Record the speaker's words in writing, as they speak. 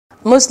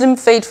Muslim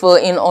faithful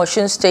in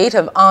Osun State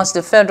have asked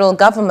the federal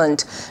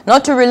government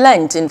not to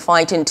relent in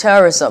fighting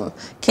terrorism,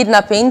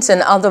 kidnappings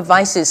and other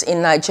vices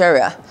in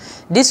Nigeria.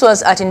 This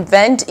was at an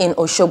event in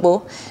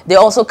Osogbo. They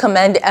also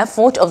commend the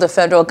effort of the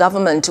federal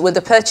government with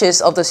the purchase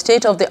of the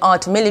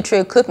state-of-the-art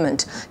military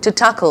equipment to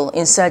tackle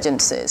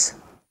insurgencies.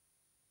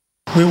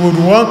 We would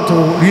want to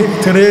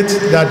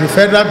reiterate that the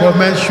federal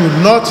government should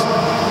not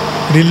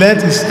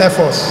relent its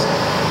efforts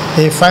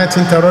in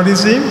fighting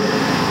terrorism,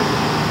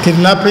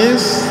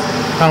 kidnappings,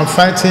 and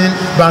fighting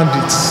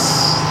bandits.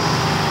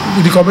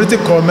 The community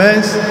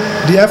commends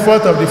the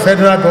effort of the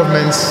federal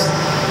government's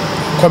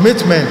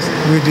commitment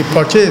with the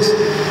purchase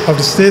of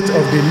the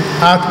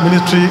state-of-the-art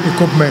military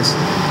equipment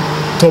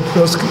to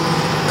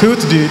prosecute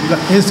the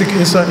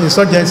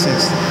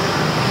insurgencies.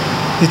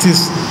 It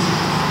is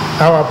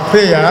our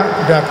prayer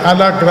that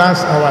Allah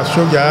grants our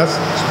soldiers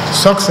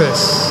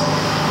success.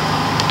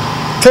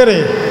 3.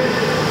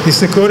 The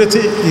security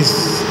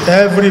is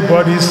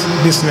everybody's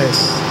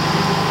business.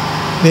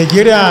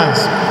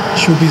 Nigerians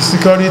should be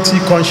security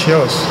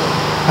conscious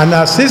and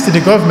assist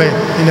the government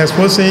in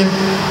exposing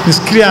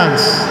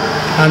miscreants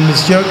and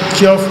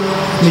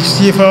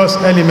mischievous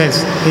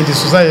elements in the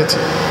society.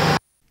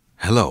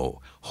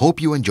 Hello,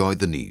 hope you enjoyed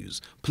the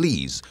news.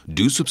 Please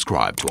do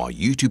subscribe to our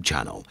YouTube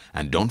channel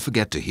and don't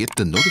forget to hit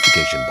the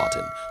notification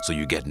button so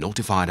you get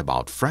notified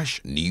about fresh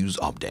news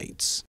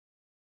updates.